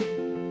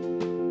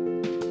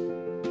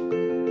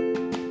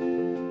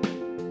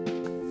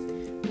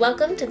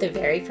Welcome to the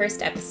very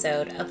first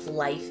episode of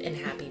Life in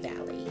Happy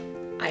Valley.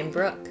 I'm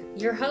Brooke,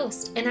 your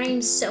host, and I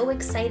am so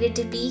excited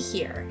to be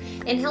here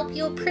and help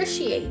you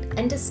appreciate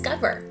and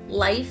discover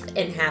life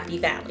in Happy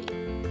Valley.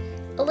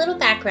 A little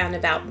background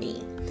about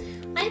me.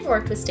 I've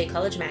worked with State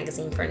College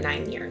Magazine for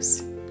 9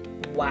 years.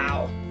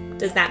 Wow,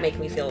 does that make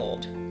me feel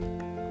old?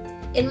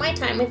 In my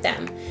time with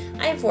them,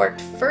 I've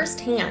worked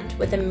firsthand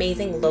with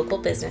amazing local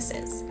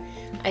businesses.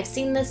 I've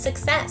seen the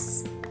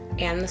success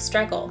and the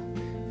struggle.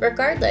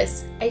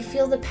 Regardless, I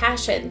feel the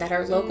passion that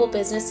our local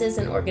businesses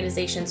and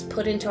organizations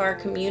put into our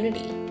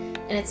community,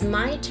 and it's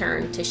my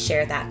turn to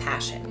share that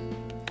passion.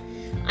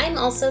 I'm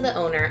also the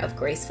owner of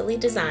Gracefully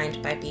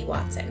Designed by B.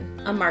 Watson,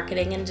 a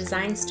marketing and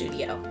design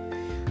studio.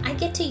 I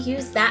get to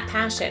use that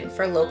passion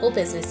for local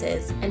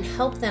businesses and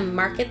help them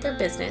market their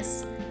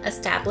business,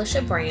 establish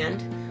a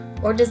brand,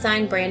 or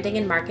design branding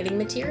and marketing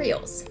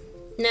materials.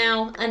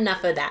 Now,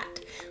 enough of that.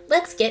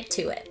 Let's get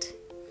to it.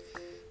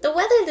 The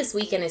weather this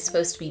weekend is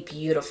supposed to be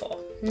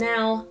beautiful.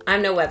 Now,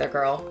 I'm no weather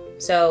girl,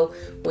 so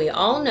we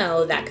all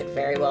know that could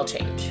very well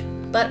change.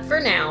 But for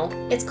now,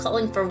 it's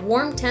calling for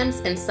warm temps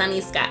and sunny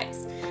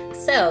skies.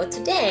 So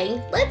today,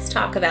 let's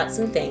talk about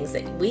some things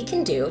that we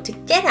can do to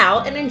get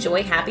out and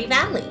enjoy Happy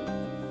Valley.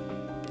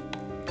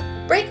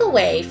 Break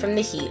away from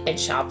the heat and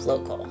shop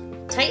local.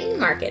 Titan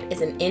Market is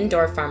an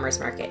indoor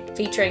farmers market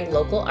featuring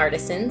local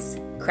artisans,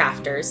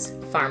 crafters,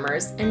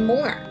 farmers, and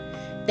more.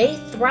 They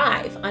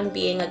thrive on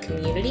being a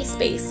community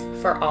space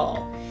for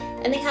all,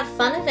 and they have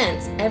fun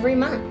events every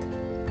month.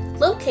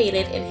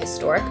 Located in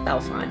historic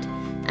Bellefonte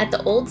at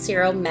the Old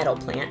Ciro Metal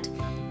Plant,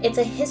 it's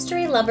a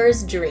history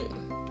lover's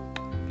dream.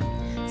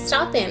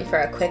 Stop in for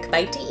a quick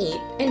bite to eat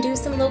and do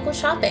some local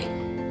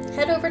shopping.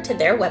 Head over to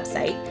their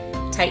website,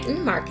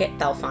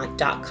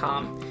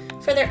 titanmarketbellefonte.com,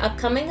 for their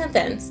upcoming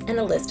events and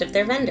a list of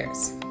their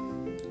vendors.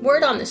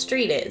 Word on the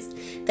street is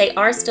they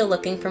are still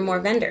looking for more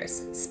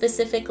vendors,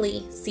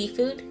 specifically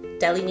seafood,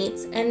 deli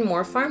meats, and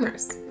more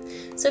farmers.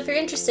 So if you're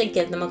interested,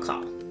 give them a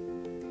call.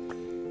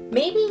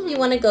 Maybe you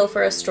want to go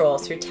for a stroll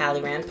through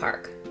Talleyrand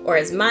Park, or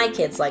as my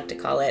kids like to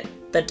call it,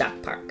 the Duck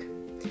Park.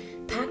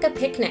 Pack a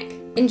picnic,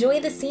 enjoy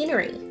the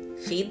scenery,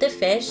 feed the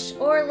fish,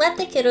 or let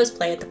the kiddos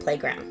play at the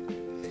playground.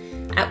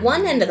 At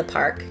one end of the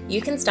park, you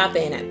can stop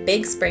in at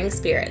Big Spring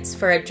Spirits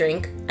for a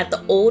drink at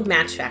the old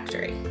match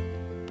factory.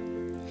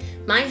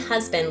 My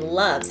husband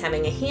loves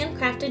having a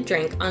handcrafted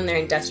drink on their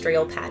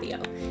industrial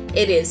patio.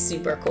 It is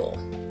super cool.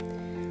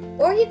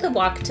 Or you could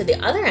walk to the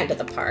other end of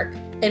the park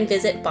and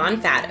visit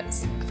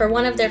Bonfato's for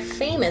one of their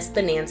famous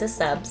Bonanza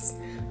subs,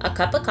 a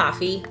cup of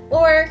coffee,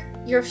 or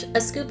a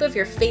scoop of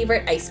your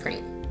favorite ice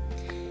cream.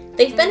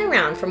 They've been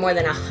around for more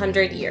than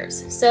 100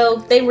 years,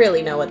 so they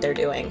really know what they're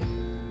doing.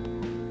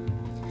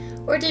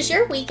 Or does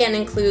your weekend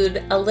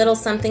include a little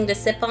something to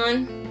sip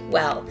on?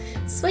 Well,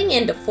 swing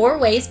into Four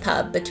Ways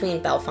Pub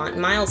between Bellefonte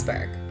and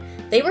Milesburg.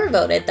 They were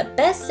voted the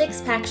best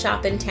six-pack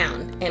shop in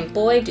town, and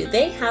boy, do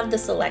they have the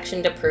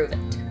selection to prove it.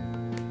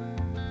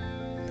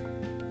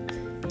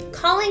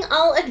 Calling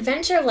all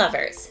adventure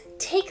lovers.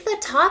 Take the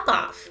top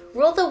off,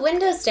 roll the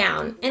windows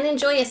down, and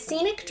enjoy a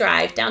scenic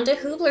drive down to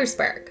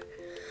Hublersburg.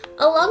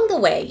 Along the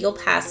way, you'll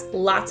pass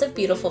lots of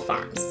beautiful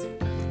farms,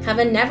 have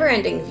a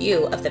never-ending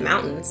view of the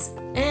mountains,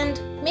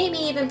 and maybe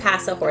even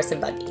pass a horse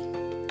and buggy.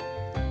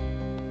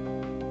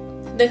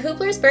 The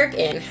Hublersburg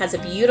Inn has a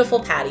beautiful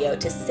patio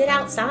to sit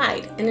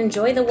outside and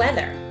enjoy the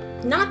weather.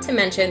 Not to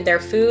mention their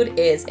food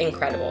is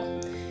incredible.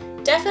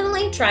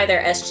 Definitely try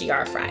their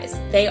SGR fries.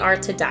 They are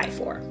to die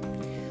for.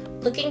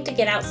 Looking to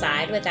get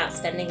outside without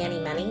spending any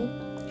money?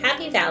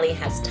 Happy Valley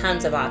has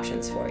tons of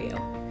options for you.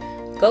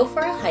 Go for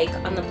a hike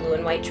on the blue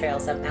and white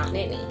trails of Mount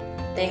Nittany.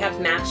 They have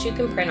maps you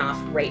can print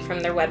off right from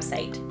their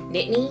website,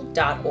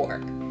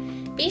 nittany.org.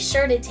 Be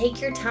sure to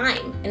take your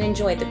time and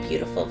enjoy the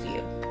beautiful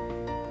view.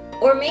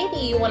 Or maybe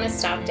you want to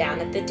stop down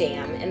at the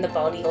dam in the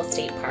Bald Eagle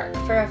State Park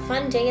for a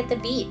fun day at the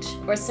beach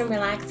or some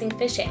relaxing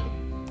fishing.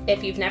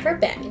 If you've never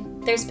been,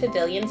 there's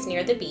pavilions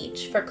near the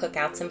beach for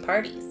cookouts and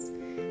parties.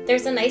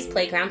 There's a nice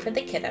playground for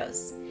the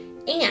kiddos,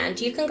 and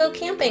you can go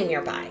camping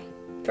nearby.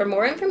 For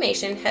more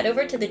information, head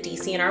over to the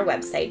DCNR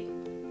website.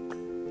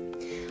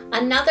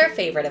 Another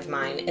favorite of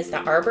mine is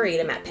the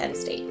Arboretum at Penn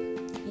State.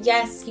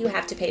 Yes, you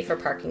have to pay for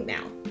parking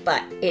now,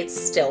 but it's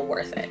still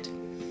worth it.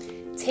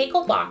 Take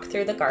a walk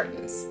through the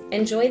gardens,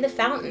 enjoy the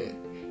fountain,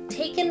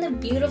 take in the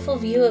beautiful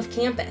view of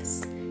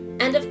campus,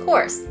 and of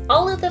course,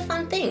 all of the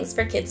fun things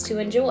for kids to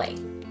enjoy.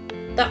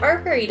 The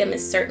Arboretum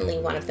is certainly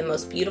one of the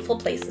most beautiful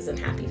places in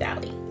Happy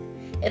Valley.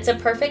 It's a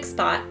perfect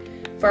spot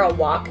for a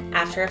walk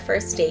after a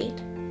first date,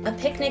 a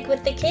picnic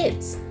with the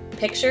kids,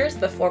 pictures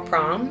before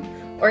prom,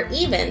 or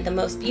even the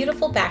most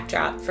beautiful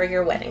backdrop for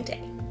your wedding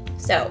day.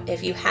 So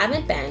if you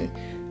haven't been,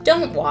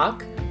 don't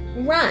walk,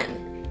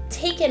 run.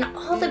 Take in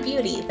all the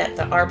beauty that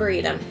the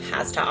Arboretum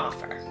has to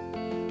offer.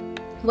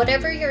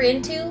 Whatever you're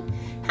into,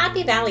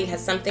 Happy Valley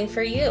has something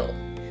for you.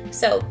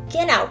 So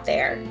get out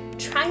there,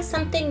 try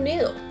something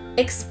new,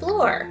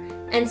 explore,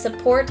 and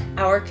support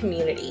our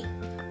community.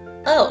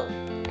 Oh,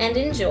 and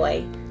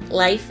enjoy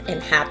life in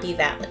Happy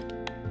Valley.